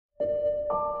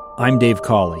I'm Dave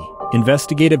Cawley,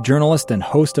 investigative journalist and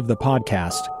host of the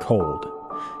podcast Cold.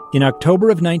 In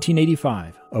October of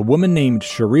 1985, a woman named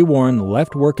Sheree Warren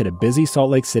left work at a busy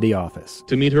Salt Lake City office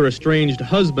to meet her estranged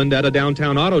husband at a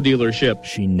downtown auto dealership.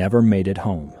 She never made it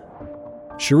home.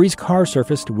 Sheree's car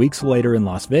surfaced weeks later in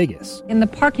Las Vegas. In the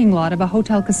parking lot of a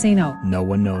hotel casino. No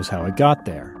one knows how it got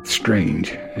there. Strange.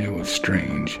 It was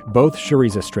strange. Both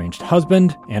Sheree's estranged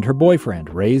husband and her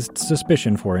boyfriend raised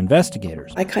suspicion for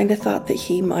investigators. I kind of thought that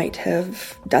he might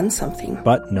have done something.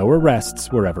 But no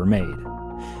arrests were ever made.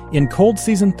 In Cold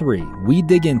Season 3, we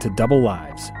dig into double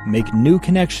lives, make new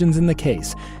connections in the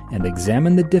case, and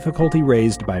examine the difficulty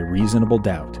raised by reasonable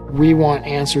doubt. We want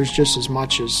answers just as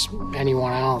much as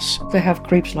anyone else. They have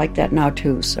creeps like that now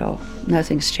too, so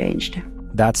nothing's changed.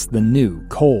 That's the new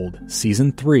Cold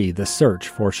Season 3, The Search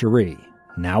for Sheree,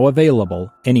 now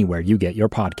available anywhere you get your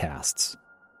podcasts.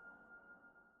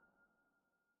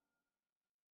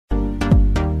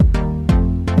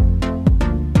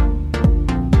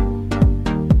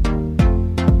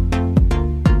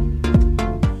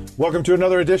 Welcome to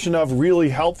another edition of Really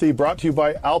Healthy, brought to you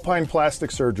by Alpine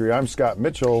Plastic Surgery. I'm Scott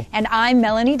Mitchell. And I'm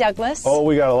Melanie Douglas. Oh,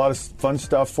 we got a lot of fun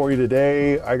stuff for you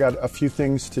today. I got a few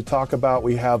things to talk about.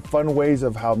 We have fun ways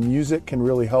of how music can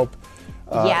really help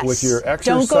with your exercise.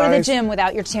 Don't go to the gym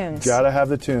without your tunes. Gotta have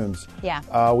the tunes.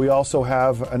 Yeah. We also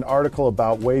have an article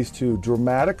about ways to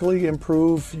dramatically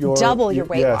improve double your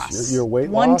weight loss. Your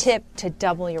weight One loss. tip to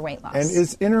double your weight loss. And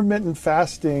is intermittent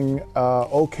fasting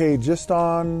okay just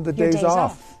on the Your days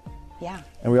off? Yeah.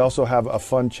 And we also have a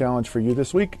fun challenge for you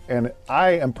this week. And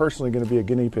I am personally going to be a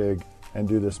guinea pig and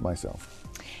do this myself.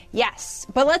 Yes.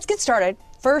 But let's get started.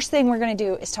 First thing we're going to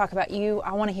do is talk about you.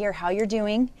 I want to hear how you're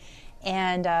doing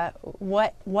and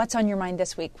what's on your mind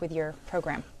this week with your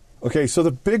program. Okay, so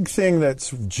the big thing that's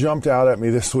jumped out at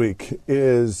me this week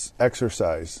is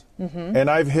exercise. Mm-hmm. And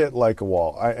I've hit like a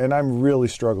wall. And I'm really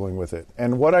struggling with it.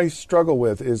 And what I struggle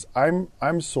with is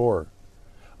I'm sore.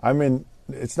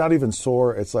 It's not even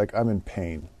sore, it's like I'm in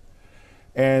pain.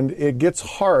 And it gets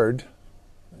hard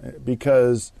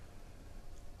because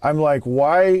I'm like,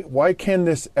 why can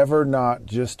this ever not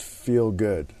just feel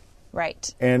good?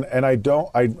 Right. And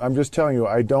I'm just telling you,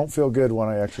 I don't feel good when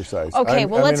I exercise. Okay,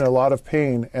 I'm in a lot of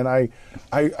pain, and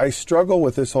I struggle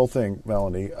with this whole thing,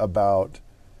 Melanie, about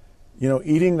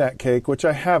eating that cake, which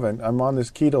I haven't. I'm on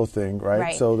this keto thing,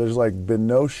 right? So there's been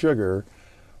no sugar,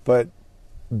 but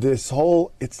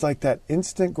it's like that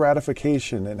instant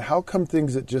gratification. And how come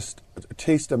things that just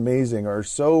taste amazing are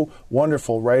so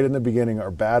wonderful right in the beginning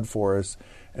are bad for us?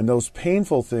 And those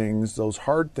painful things, those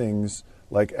hard things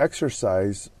like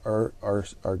exercise are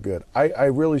good. I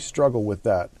really struggle with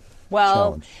that. Well,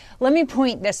 challenge. Let me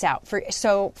point this out.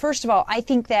 So first of all, I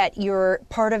think that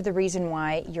part of the reason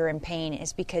why you're in pain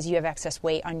is because you have excess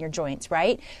weight on your joints,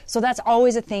 right? So that's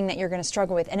always a thing that you're going to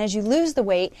struggle with. And as you lose the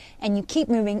weight and you keep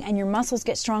moving and your muscles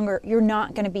get stronger, you're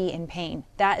not going to be in pain.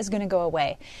 That is going to go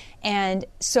away. And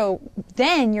so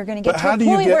then you're going to get to a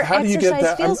point where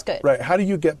exercise feels good. Right. How do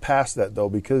you get past that, though?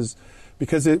 Because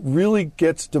it really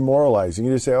gets demoralizing.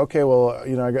 You just say, okay, well,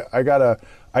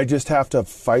 I just have to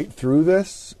fight through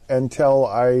this until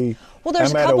I'm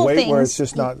at a weight where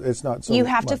it's not so you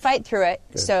have much. To fight through it.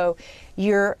 Okay. So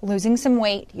you're losing some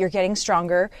weight, you're getting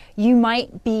stronger. You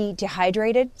might be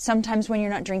dehydrated. Sometimes when you're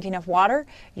not drinking enough water,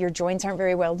 your joints aren't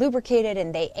very well lubricated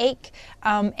and they ache.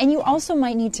 And you also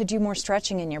might need to do more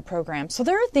stretching in your program. So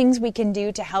there are things we can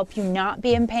do to help you not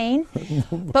be in pain.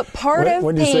 But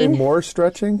when you say more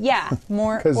stretching? Yeah,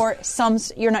 more or some.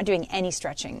 You're not doing any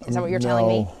stretching. Is that what you're telling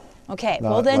me? Okay,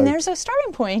 well then there's a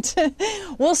starting point.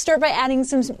 We'll start by adding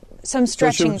some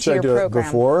stretching to your program.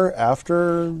 Before,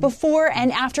 after? Before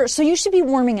and after. So you should be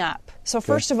warming up. So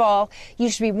first of all, you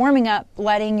should be warming up,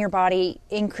 letting your body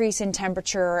increase in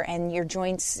temperature and your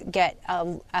joints get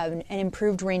an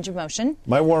improved range of motion.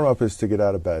 My warm-up is to get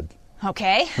out of bed.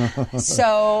 Okay,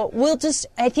 so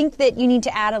I think that you need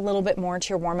to add a little bit more to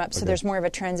your warm-up so there's more of a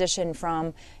transition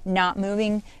from not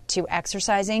moving to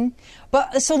exercising.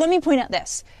 So let me point out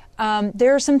this.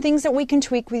 There are some things that we can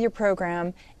tweak with your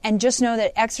program, and just know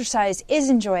that exercise is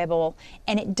enjoyable,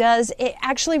 and it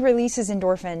actually releases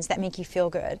endorphins that make you feel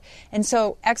good. And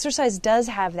so exercise does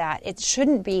have that. It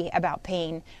shouldn't be about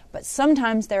pain, but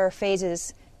sometimes there are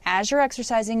phases as you're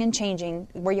exercising and changing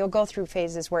where you'll go through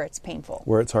phases where it's painful.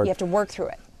 Where it's hard. You have to work through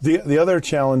it. The other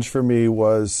challenge for me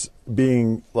was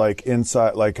being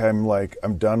inside,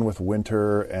 I'm done with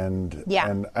winter and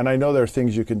I know there are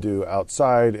things you can do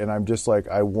outside, and I'm just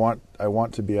I want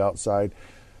to be outside.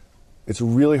 It's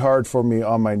really hard for me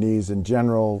on my knees in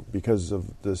general because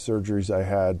of the surgeries I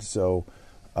had. So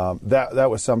that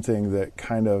was something that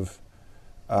kind of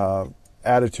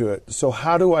added to it. So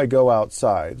how do I go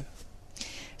outside?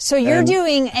 So you're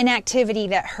doing an activity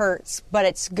that hurts, but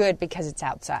it's good because it's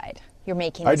outside. You're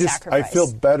making a sacrifice. I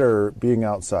feel better being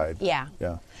outside. Yeah.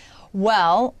 Yeah.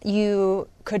 Well, you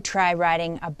could try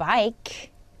riding a bike,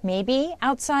 maybe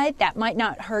outside. That might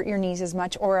not hurt your knees as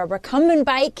much. Or a recumbent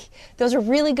bike. Those are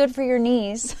really good for your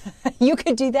knees. You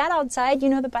could do that outside. You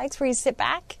know the bikes where you sit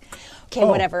back? Okay,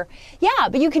 whatever. Yeah,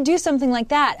 but you could do something like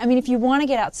that. I mean, if you want to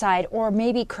get outside, or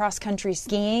maybe cross-country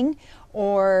skiing,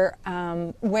 or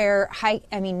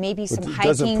maybe some hiking. It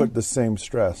doesn't put the same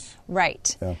stress.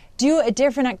 Right. Yeah. Do a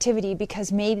different activity,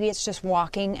 because maybe it's just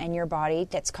walking and your body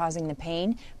that's causing the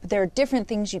pain, but there are different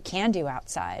things you can do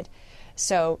outside.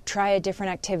 So try a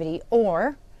different activity,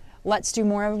 or let's do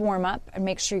more of a warm-up and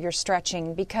make sure you're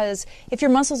stretching, because if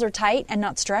your muscles are tight and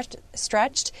not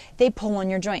stretched, they pull on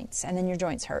your joints, and then your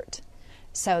joints hurt.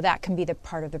 So that can be the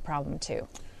part of the problem too.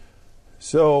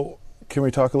 So can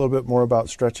we talk a little bit more about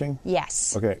stretching?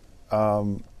 Yes. Okay.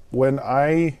 When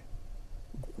I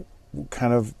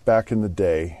kind of back in the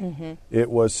day, it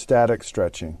was static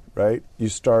stretching, right? You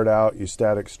start out, you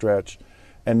static stretch,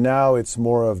 and now it's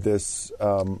more of this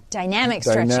dynamic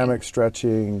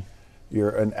stretching.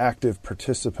 You're an active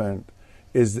participant,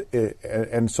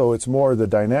 and so it's more the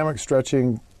dynamic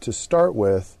stretching to start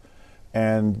with,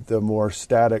 and the more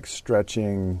static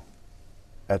stretching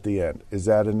at the end. Is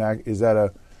that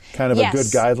a kind of a good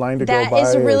guideline to go by? That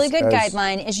is a really good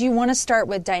guideline. Is you want to start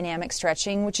with dynamic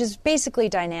stretching, which is basically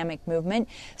dynamic movement.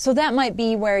 So that might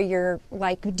be where you're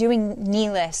like doing knee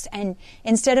lifts, and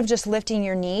instead of just lifting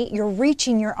your knee, you're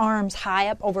reaching your arms high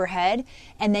up overhead,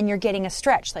 and then you're getting a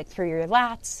stretch like through your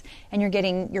lats, and you're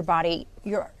getting your body,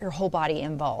 your whole body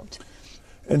involved.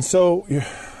 And so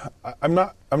I'm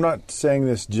not saying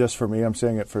this just for me. I'm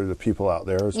saying it for the people out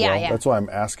there as well. That's why I'm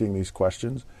asking these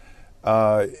questions.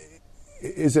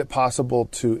 Is it possible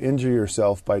to injure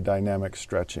yourself by dynamic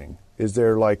stretching? Is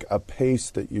there like a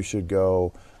pace that you should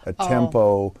go, a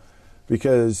tempo?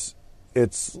 Because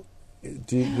it's...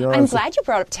 I'm glad you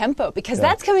brought up tempo, because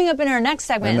that's coming up in our next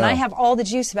segment, and I have all the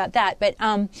juice about that. But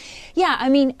a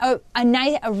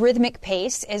rhythmic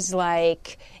pace is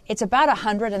like, it's about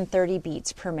 130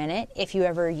 beats per minute if you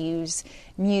ever use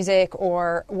music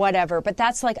or whatever. But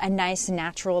that's like a nice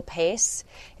natural pace.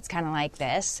 It's kind of like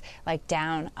this, like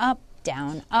down, up,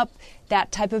 down, up.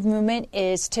 That type of movement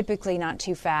is typically not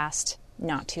too fast,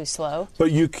 not too slow.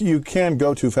 But you can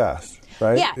go too fast,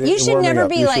 right? Yeah, you should never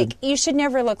be you should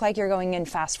never look like you're going in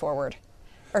fast forward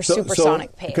or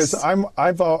supersonic pace. Because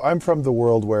I'm from the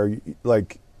world where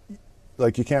like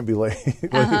you can't be late.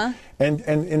 And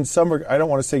in some, I don't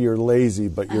want to say you're lazy,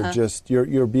 but you're just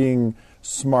you're being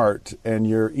smart, and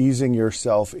you're easing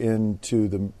yourself into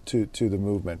the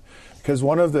movement. Because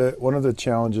one of the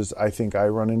challenges I think I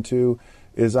run into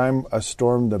is I'm a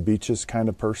storm the beaches kind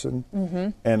of person,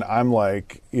 and I'm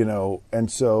like,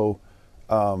 and so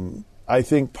I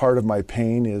think part of my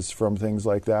pain is from things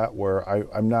like that, where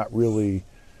I'm not really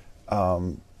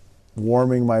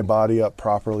warming my body up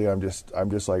properly. I'm just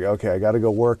like, okay, I got to go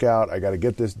work out. I got to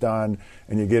get this done.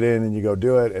 And you get in and you go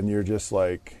do it, and you're just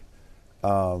like,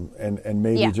 and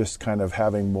maybe just kind of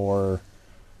having more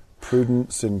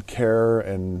prudence and care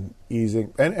and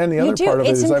easing. And the other part of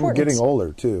it is I'm getting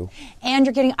older too. And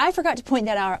you're getting, I forgot to point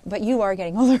that out, but you are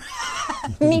getting older.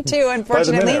 Me too,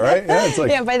 unfortunately. By the minute, right? Yeah, it's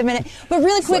like, by the minute. But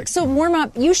really quick, so warm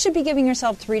up, you should be giving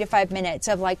yourself 3 to 5 minutes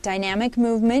of like dynamic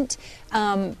movement,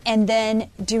 and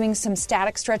then doing some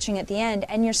static stretching at the end.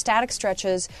 And your static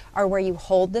stretches are where you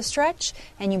hold the stretch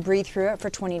and you breathe through it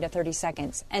for 20 to 30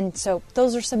 seconds. And so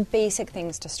those are some basic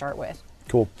things to start with.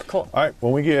 Cool. All right,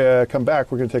 when we come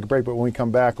back, we're going to take a break, but when we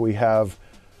come back, we have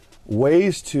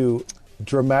ways to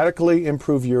dramatically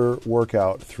improve your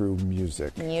workout through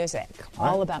music.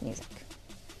 All about music.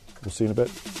 We'll see you in a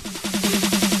bit.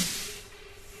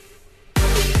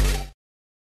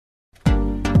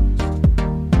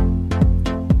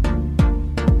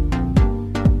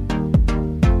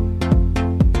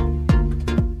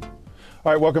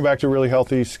 All right, welcome back to Really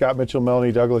Healthy. Scott Mitchell,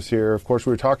 Melanie Douglas here. Of course,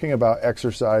 we were talking about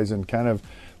exercise and kind of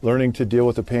learning to deal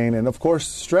with the pain, and of course,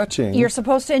 stretching. You're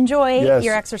supposed to enjoy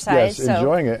your exercise. Yes,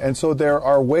 enjoying it. And so there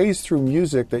are ways through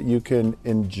music that you can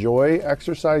enjoy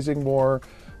exercising more,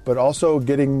 but also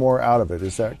getting more out of it.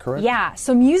 Is that correct? Yeah.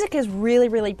 So music is really,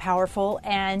 really powerful.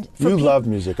 And you love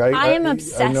music. I am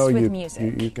obsessed with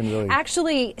music. You can really...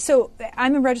 Actually, so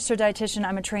I'm a registered dietitian.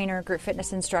 I'm a trainer, group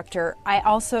fitness instructor. I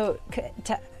also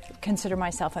consider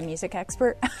myself a music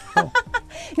expert.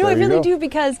 No, I really do,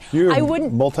 because I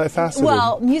wouldn't... multifaceted.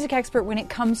 Well, music expert when it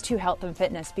comes to health and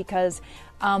fitness, because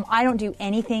I don't do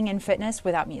anything in fitness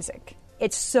without music.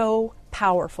 It's so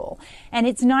powerful. And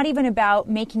it's not even about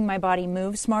making my body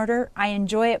move smarter. I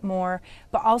enjoy it more,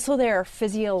 but also there are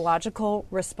physiological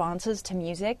responses to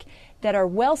music that are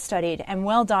well studied and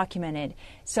well documented.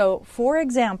 So, for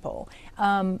example,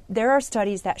 there are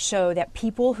studies that show that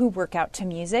people who work out to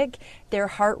music, their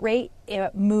heart rate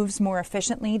moves more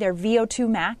efficiently, their VO2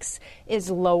 max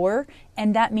is lower,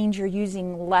 and that means you're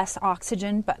using less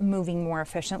oxygen but moving more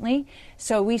efficiently.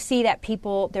 So we see that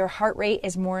people, their heart rate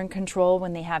is more in control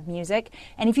when they have music.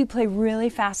 And if you play really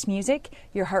fast music,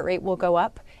 your heart rate will go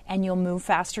up and you'll move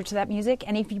faster to that music.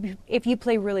 And if you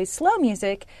play really slow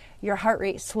music, your heart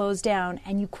rate slows down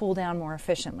and you cool down more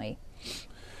efficiently.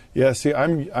 Yeah, see,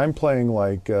 I'm playing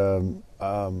like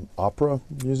opera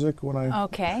music when I...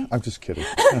 Okay. I'm just kidding.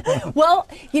 Well,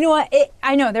 you know what?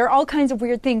 I know there are all kinds of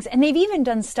weird things. And they've even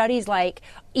done studies like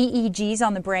EEGs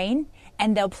on the brain,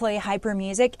 and they'll play hyper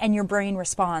music and your brain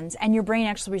responds. And your brain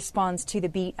actually responds to the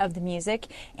beat of the music,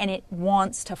 and it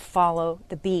wants to follow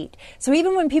the beat. So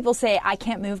even when people say, I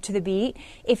can't move to the beat,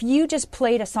 if you just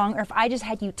played a song, or if I just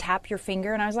had you tap your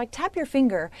finger, and I was like, tap your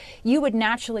finger, you would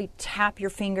naturally tap your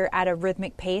finger at a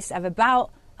rhythmic pace of about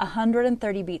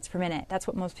 130 beats per minute. That's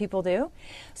what most people do.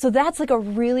 So that's like a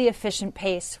really efficient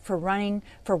pace for running,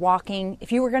 for walking.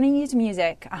 If you were going to use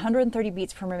music, 130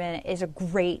 beats per minute is a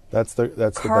great that's the cardio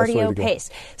best way to pace.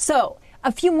 So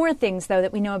a few more things, though,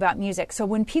 that we know about music. So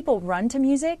when people run to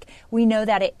music, we know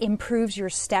that it improves your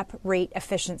step rate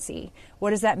efficiency. What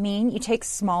does that mean? You take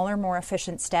smaller, more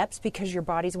efficient steps because your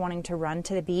body's wanting to run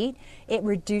to the beat. It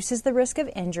reduces the risk of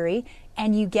injury,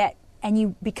 and you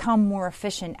become more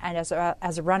efficient as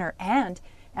a runner and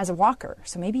as a walker.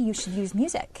 So maybe you should use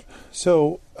music.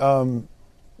 So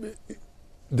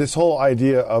this whole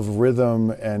idea of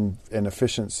rhythm and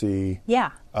efficiency,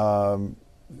 yeah,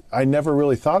 I never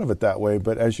really thought of it that way.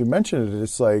 But as you mentioned it,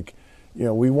 it's like,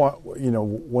 we want,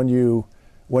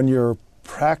 when you're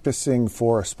practicing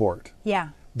for a sport, yeah,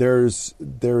 there's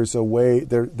a way,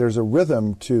 there's a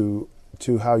rhythm to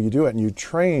how you do it, and you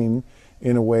train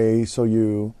in a way so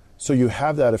you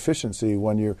have that efficiency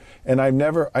when you're, and I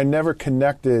never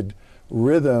connected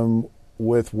rhythm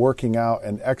with working out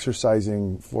and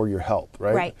exercising for your health,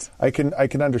 right? Right. I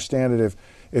can understand it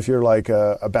if you're like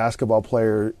a basketball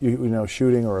player,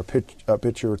 shooting, or a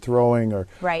pitcher throwing, or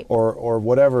right, or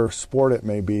whatever sport it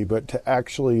may be, but to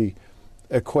actually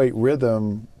equate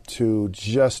rhythm to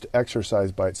just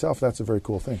exercise by itself, that's a very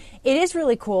cool thing. It is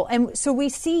really cool. And so we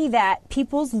see that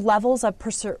people's levels of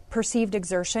perceived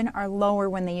exertion are lower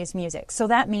when they use music. So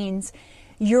that means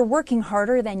you're working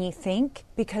harder than you think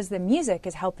because the music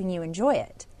is helping you enjoy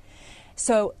it.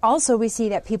 So also we see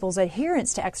that people's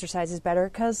adherence to exercise is better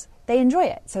because they enjoy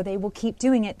it. So they will keep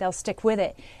doing it. They'll stick with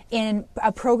it. In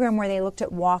a program where they looked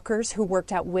at walkers who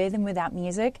worked out with and without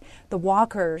music, the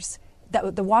walkers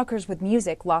with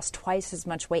music lost twice as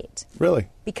much weight. Really?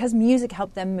 Because music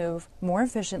helped them move more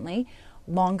efficiently,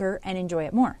 longer, and enjoy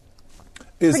it more.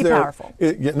 Is pretty powerful.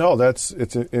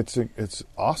 It's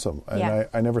awesome, and yeah.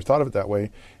 I never thought of it that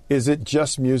way. Is it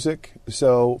just music?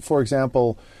 So, for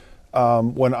example,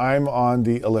 when I'm on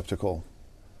the elliptical,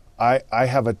 I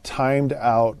have a timed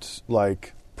out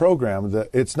program that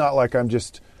it's not like I'm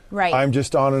just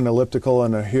on an elliptical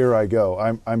and here I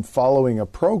go. I'm following a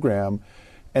program.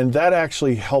 And that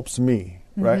actually helps me,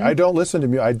 right? Mm-hmm. I don't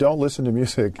listen to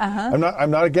music. Uh-huh.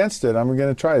 I'm not against it. I'm going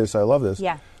to try this. I love this.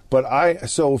 Yeah. But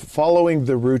so following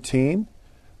the routine,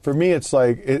 for me, it's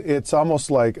like it's almost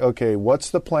like, okay,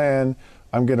 what's the plan?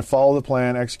 I'm going to follow the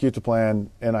plan, execute the plan,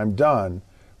 and I'm done.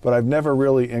 But I've never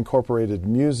really incorporated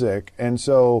music. And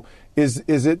so, is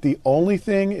it the only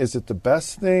thing? Is it the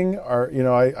best thing? Or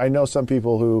I know some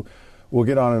people who will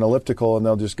get on an elliptical and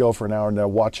they'll just go for an hour and they'll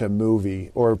watch a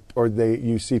movie, or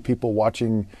you see people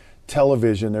watching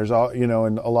television. There's in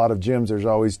a lot of gyms there's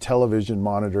always television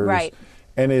monitors. Right.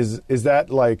 And is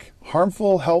that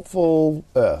harmful, helpful?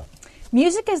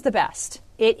 Music is the best.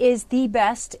 It is the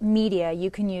best media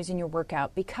you can use in your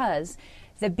workout because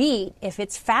the beat, if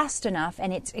it's fast enough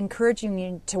and it's encouraging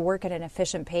you to work at an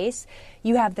efficient pace,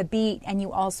 you have the beat and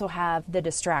you also have the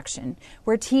distraction.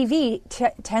 Where TV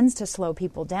tends to slow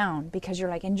people down because you're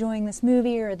enjoying this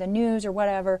movie or the news or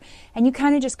whatever, and you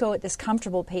kind of just go at this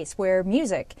comfortable pace, where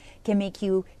music can make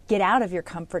you get out of your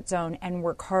comfort zone and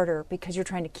work harder because you're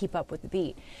trying to keep up with the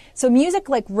beat. So music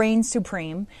reigns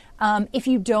supreme. If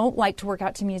you don't like to work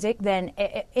out to music, then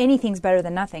anything's better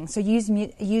than nothing. So use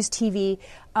TV.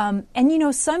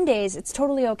 And some days it's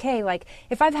totally okay.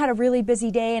 If I've had a really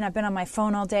busy day and I've been on my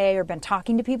phone all day or been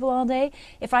talking to people all day,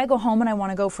 if I go home and I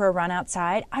want to go for a run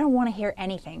outside, I don't want to hear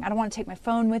anything. I don't want to take my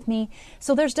phone with me.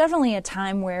 So there's definitely a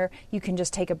time where you can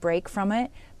just take a break from it.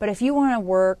 But if you want to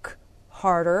work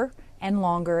harder and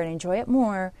longer and enjoy it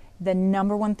more, the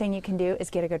number one thing you can do is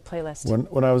get a good playlist.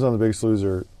 When I was on The Biggest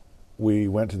Loser, we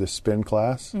went to the spin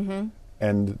class,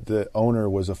 and the owner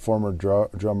was a former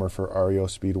drummer for REO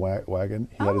Speedwagon.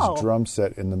 He had his drum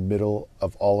set in the middle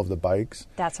of all of the bikes.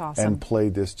 That's awesome. And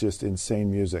played this just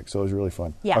insane music, so it was really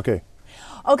fun. Yeah.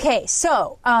 Okay,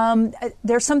 so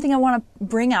there's something I want to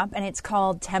bring up, and it's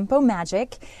called Tempo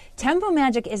Magic. Tempo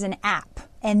Magic is an app,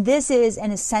 and this is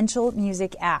an essential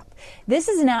music app. This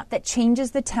is an app that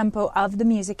changes the tempo of the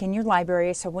music in your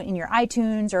library. So in your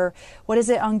iTunes, or what is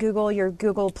it on Google, your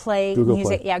Google Play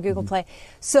music? Play. Yeah, Google Play.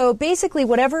 So basically,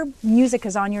 whatever music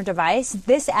is on your device,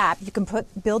 this app, you can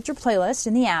build your playlist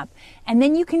in the app, and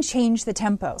then you can change the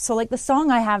tempo. So like the song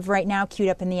I have right now queued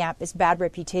up in the app is Bad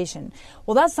Reputation.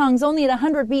 Well, that song's only at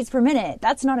 100 beats per minute.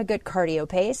 That's not a good cardio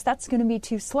pace. That's going to be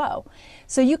too slow.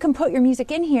 So you can put your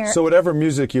music in here. So whatever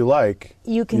music you like,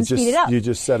 you can speed it up. You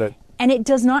just set it. And it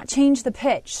does not change the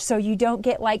pitch, so you don't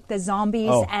get like the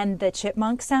zombies and the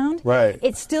chipmunk sound. Right.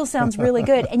 It still sounds really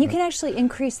good. And you can actually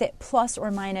increase it plus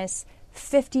or minus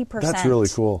 50%. That's really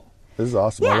cool. This is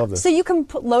awesome. Yeah. I love this. So you can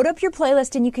load up your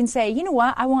playlist and you can say, you know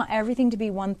what, I want everything to be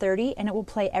 130, and it will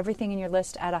play everything in your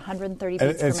list at 130 beats per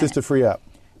minute. And it's just a free app.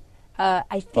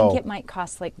 I think it might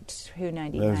cost like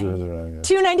 $2.99.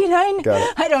 $2.99. Got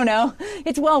it. I don't know.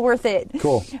 It's well worth it.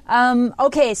 Cool.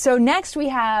 Okay, so next we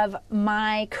have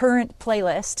my current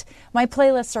playlist. My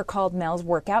playlists are called Mel's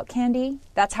Workout Candy.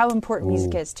 That's how important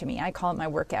music is to me. I call it my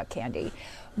workout candy.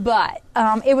 But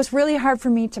it was really hard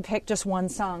for me to pick just one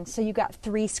song, so you got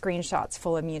 3 screenshots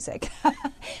full of music.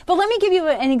 But let me give you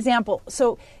an example.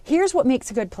 So here's what makes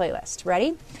a good playlist.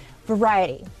 Ready?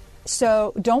 Variety.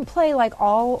 So don't play like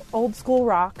all old school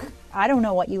rock. I don't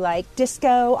know what you like.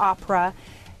 Disco, opera.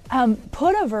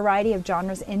 Put a variety of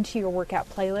genres into your workout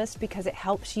playlist because it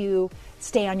helps you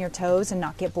stay on your toes and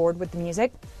not get bored with the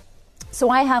music. So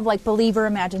I have like Believer,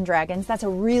 Imagine Dragons. That's a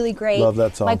really great Love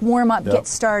that song. Like warm up, get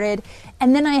started.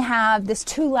 And then I have this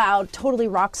Too Loud, totally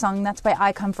rock song. That's by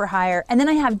I Come for Hire. And then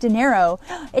I have Dinero.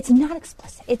 It's not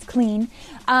explicit. It's clean.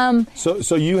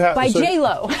 So you have by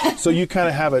J-Lo. So you kind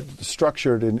of have it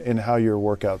structured in how your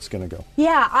workout's going to go.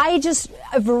 Yeah, I just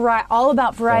all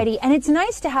about variety, and it's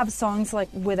nice to have songs like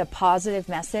with a positive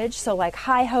message. So like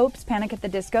High Hopes, Panic at the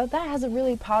Disco, that has a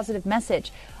really positive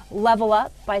message. Level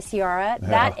Up by Ciara. Yeah.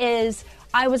 That is,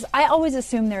 I always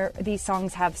assume these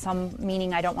songs have some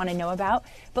meaning I don't want to know about,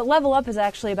 but Level Up is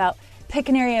actually about pick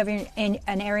an area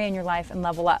in your life and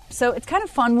level up. So it's kind of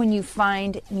fun when you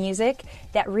find music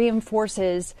that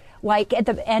reinforces. Like at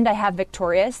the end, I have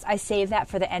Victorious. I save that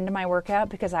for the end of my workout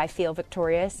because I feel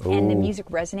victorious and the music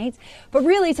resonates. But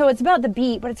really, so it's about the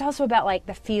beat, but it's also about like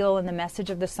the feel and the message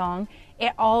of the song.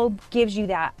 It all gives you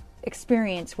that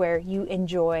experience where you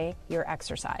enjoy your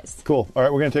exercise. Cool. All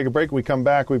right, we're going to take a break. We come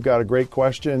back. We've got a great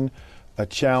question, a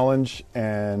challenge,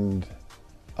 and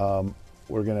we're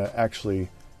going to actually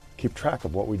keep track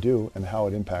of what we do and how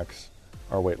it impacts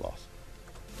our weight loss.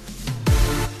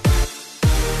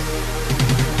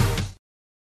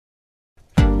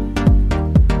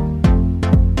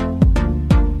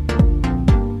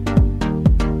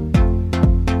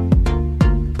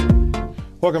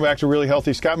 Welcome back to Really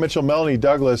Healthy. Scott Mitchell, Melanie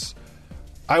Douglas.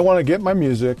 I want to get my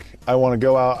music. I want to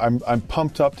go out. I'm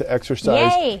pumped up to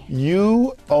exercise. Yay.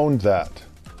 You owned that.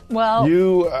 Well,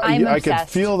 I could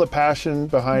feel the passion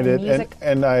behind it,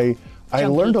 and I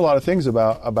learned a lot of things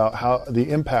about how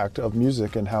the impact of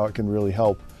music and how it can really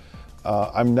help.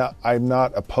 I'm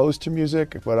not opposed to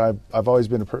music, but I've always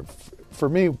been for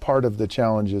me, part of the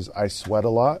challenge is I sweat a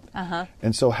lot,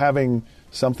 and so having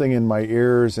something in my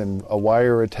ears and a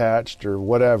wire attached or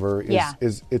whatever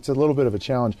is it's a little bit of a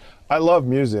challenge. I love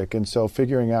music, and so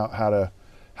figuring out how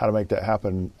to make that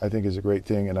happen, I think, is a great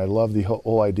thing. And I love the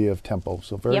whole idea of tempo.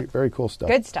 So very cool stuff.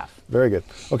 Good stuff. Very good.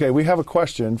 Okay, we have a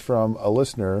question from a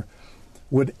listener.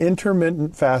 Would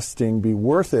intermittent fasting be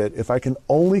worth it if I can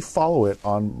only follow it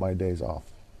on my days off?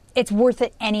 It's worth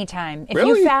it anytime. If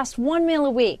Really? you fast 1 meal a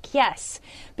week, yes.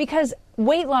 Because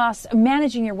weight loss,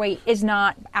 managing your weight is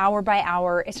not hour by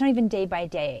hour. It's not even day by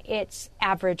day. It's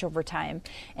average over time.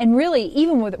 And really,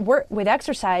 even with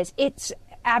exercise, it's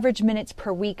average minutes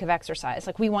per week of exercise.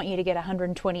 Like we want you to get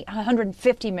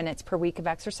 150 minutes per week of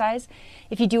exercise.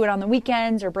 If you do it on the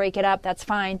weekends or break it up, that's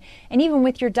fine. And even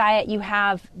with your diet, you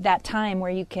have that time where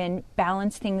you can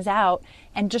balance things out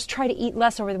and just try to eat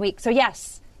less over the week. So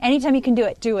yes, anytime you can do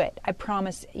it. I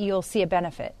promise you'll see a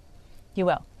benefit. You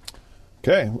will.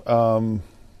 Okay.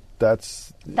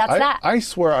 That's that. I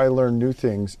swear I learn new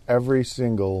things every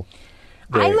single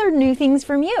day. I learn new things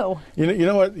from you. You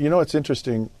know what? You know what's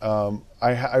interesting?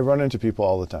 I run into people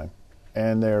all the time,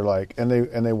 and they're like, and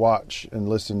they watch and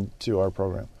listen to our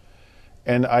program,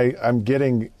 and I'm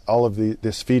getting all of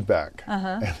this feedback,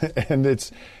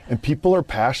 and people are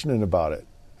passionate about it,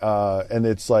 and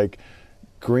it's like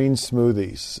green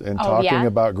smoothies and talking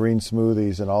about green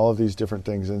smoothies and all of these different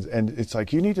things, and it's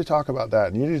like, you need to talk about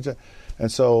that, and you need to.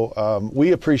 And so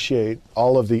we appreciate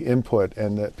all of the input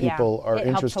and that people are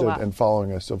interested in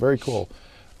following us. So very cool.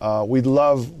 We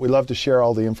love to share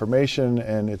all the information,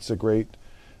 and it's a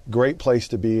great place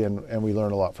to be, and we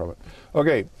learn a lot from it.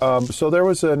 Okay, so there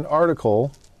was an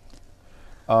article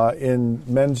in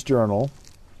Men's Journal,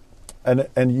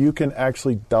 and you can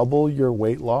actually double your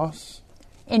weight loss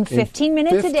in 15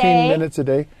 minutes a day. 15 minutes a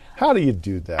day. How do you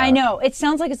do that? I know. It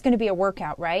sounds like it's going to be a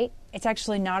workout, right? It's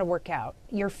actually not a workout.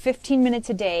 Your 15 minutes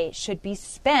a day should be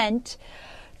spent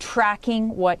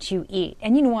tracking what you eat.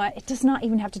 And you know what? It does not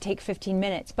even have to take 15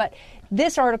 minutes. But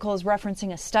this article is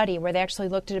referencing a study where they actually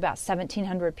looked at about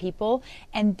 1,700 people,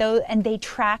 and they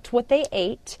tracked what they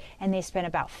ate, and they spent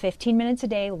about 15 minutes a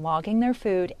day logging their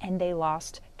food, and they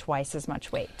lost twice as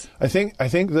much weight. I think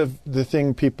the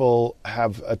thing people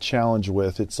have a challenge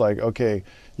with, it's like, okay,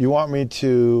 you want me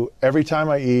to, every time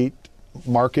I eat,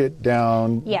 mark it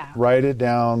down, write it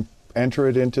down, enter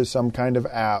it into some kind of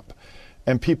app,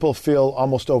 and people feel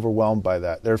almost overwhelmed by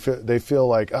that. They feel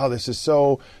like, oh, this is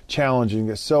so challenging,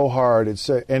 it's so hard,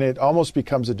 and it almost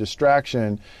becomes a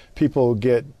distraction. People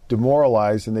get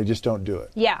demoralized and they just don't do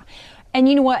it. Yeah. And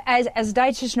you know what, as a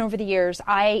dietitian over the years,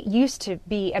 I used to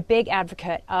be a big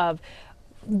advocate of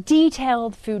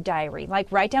detailed food diary, like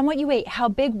write down what you ate, how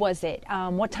big was it,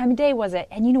 what time of day was it,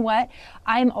 and you know what,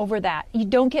 I'm over that. You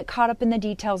don't get caught up in the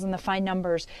details and the fine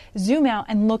numbers. Zoom out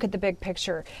and look at the big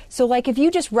picture. So like if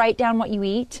you just write down what you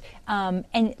eat,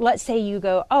 and let's say you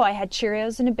go, oh, I had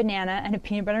Cheerios and a banana and a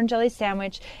peanut butter and jelly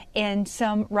sandwich and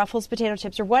some Ruffles potato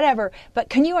chips or whatever, but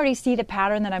can you already see the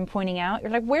pattern that I'm pointing out? You're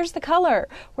like, where's the color?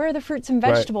 Where are the fruits and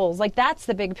vegetables? Right. Like that's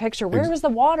the big picture. Where was the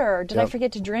water? Did I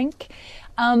forget to drink?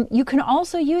 You can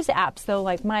also use apps, though,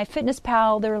 like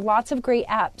MyFitnessPal. There are lots of great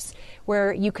apps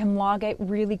where you can log it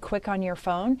really quick on your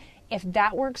phone. If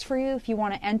that works for you, if you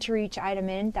want to enter each item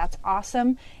in, that's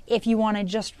awesome. If you want to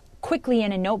just quickly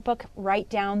in a notebook write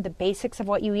down the basics of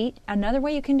what you eat, another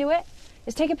way you can do it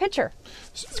is take a picture,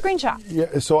 screenshot.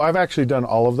 Yeah, so I've actually done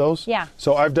all of those. Yeah.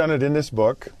 So I've done it in this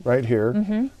book right here.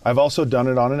 Mm-hmm. I've also done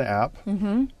it on an app.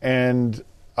 Mm-hmm. And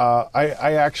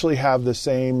I actually have the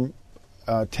same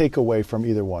takeaway from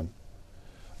either one.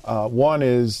 One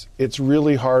is it's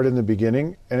really hard in the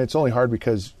beginning, and it's only hard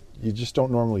because you just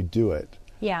don't normally do it.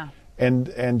 Yeah.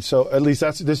 And so at least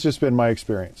this has just been my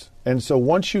experience. And so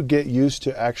once you get used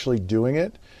to actually doing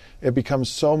it, it becomes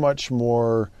so much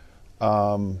more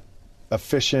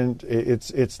efficient.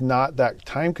 It's not that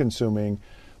time consuming,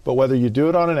 but whether you do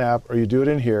it on an app or you do it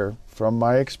in here, from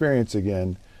my experience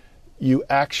again, you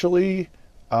actually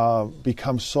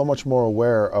become so much more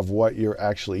aware of what you're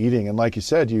actually eating. And like you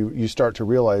said, you start to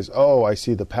realize, oh, I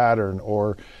see the pattern,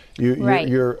 or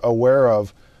you're aware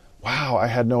of, wow, I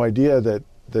had no idea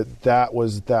that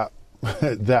was that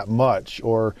that much,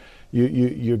 or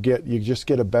you just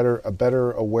get a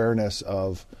better awareness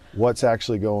of what's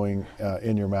actually going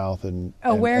in your mouth and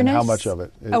how much of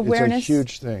it. It's a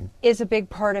huge thing. Is a big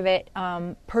part of it.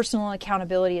 Personal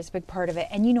accountability is a big part of it.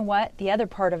 And you know what? The other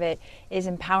part of it is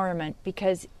empowerment,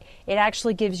 because it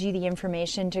actually gives you the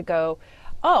information to go,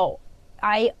 oh,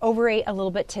 I overate a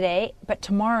little bit today, but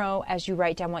tomorrow, as you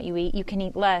write down what you eat, you can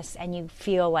eat less, and you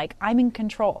feel like I'm in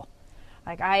control.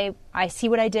 Like I see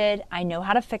what I did, I know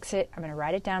how to fix it, I'm going to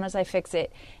write it down as I fix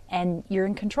it, and you're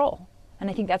in control. And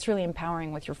I think that's really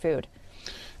empowering with your food.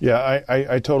 Yeah,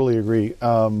 I totally agree.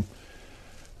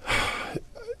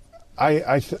 I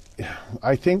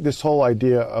think this whole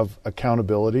idea of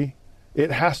accountability,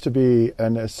 it has to be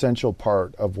an essential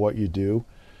part of what you do.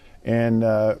 And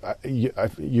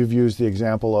you've used the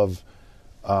example of,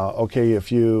 okay,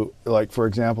 if you, like, for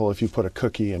example, if you put a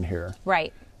cookie in here.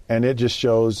 Right. And it just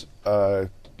shows a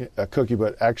cookie,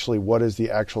 but actually what is the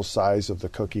actual size of the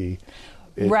cookie?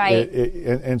 Right.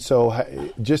 And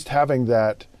so just having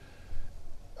that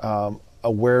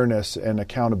awareness and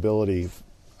accountability,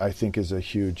 I think, is a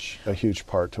huge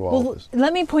part to all of this.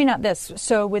 Let me point out this.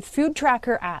 So with food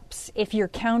tracker apps, if you're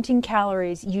counting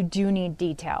calories, you do need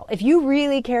detail. If you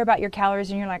really care about your calories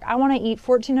and you're like, I want to eat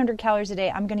 1,400 calories a day,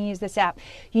 I'm going to use this app,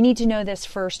 you need to know this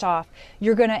first off.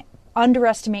 You're going to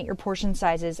underestimate your portion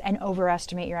sizes and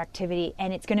overestimate your activity,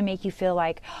 and it's going to make you feel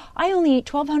like, I only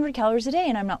eat 1,200 calories a day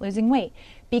and I'm not losing weight,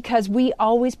 because we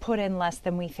always put in less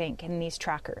than we think in these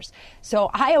trackers. So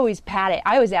I always pad it.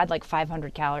 I always add like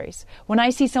 500 calories. When I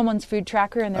see someone's food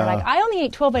tracker and they're like, I only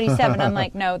ate 1,287, I'm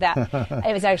like, no,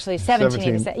 it was actually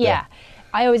 1,787. Yeah.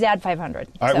 I always add 500.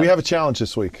 All right, we have a challenge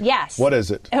this week. Yes. What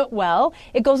is it? Well,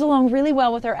 it goes along really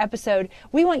well with our episode.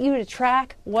 We want you to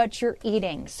track what you're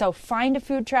eating. So find a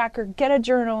food tracker, get a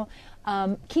journal,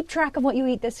 keep track of what you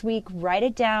eat this week, write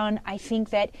it down. I think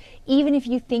that even if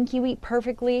you think you eat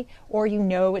perfectly or you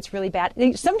know it's really bad,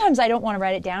 sometimes I don't want to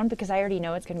write it down because I already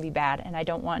know it's going to be bad and I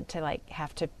don't want to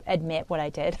have to admit what I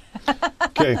did.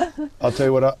 Okay, I'll tell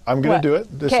you what, I'm going to do it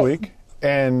this week,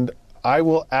 and I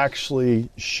will actually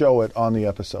show it on the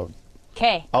episode.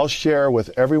 Okay. I'll share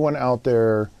with everyone out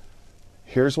there,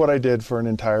 here's what I did for an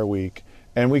entire week.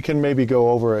 And we can maybe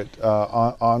go over it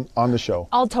on the show.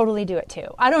 I'll totally do it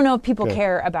too. I don't know if people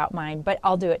care about mine, but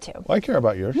I'll do it too. Well, I care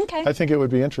about yours. Okay. I think it would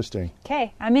be interesting.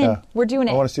 Okay, I'm in. We're doing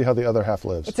it. I want to see how the other half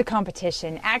lives. It's a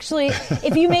competition. Actually,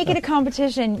 if you make it a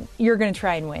competition, you're going to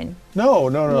try and win. No.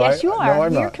 Yes, you are. No,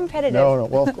 I'm You're not. competitive. No.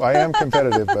 Well, I am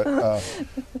competitive, but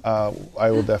I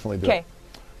will definitely do it. Okay.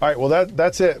 All right. Well,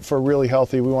 that's it for Really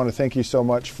Healthy. We want to thank you so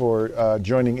much for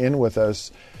joining in with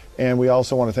us. And we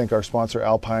also want to thank our sponsor,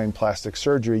 Alpine Plastic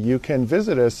Surgery. You can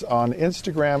visit us on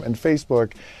Instagram and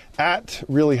Facebook at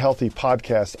Really Healthy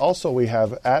Podcast. Also, we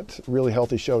have at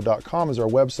reallyhealthyshow.com as our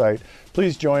website.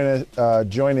 Please join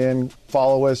in,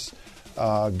 follow us,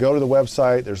 go to the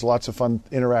website. There's lots of fun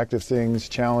interactive things,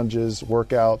 challenges,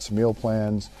 workouts, meal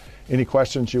plans, any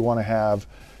questions you want to have.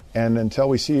 And until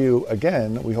we see you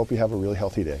again, we hope you have a really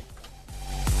healthy day.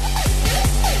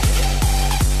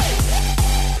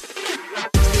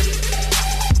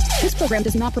 This program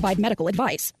does not provide medical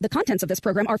advice. The contents of this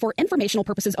program are for informational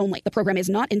purposes only. The program is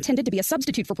not intended to be a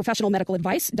substitute for professional medical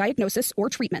advice, diagnosis, or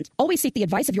treatment. Always seek the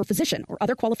advice of your physician or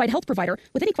other qualified health provider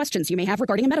with any questions you may have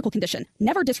regarding a medical condition.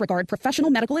 Never disregard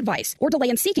professional medical advice or delay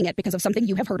in seeking it because of something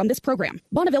you have heard on this program.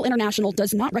 Bonneville International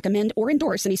does not recommend or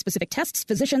endorse any specific tests,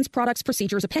 physicians, products,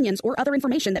 procedures, opinions, or other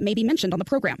information that may be mentioned on the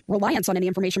program. Reliance on any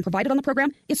information provided on the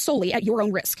program is solely at your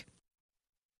own risk.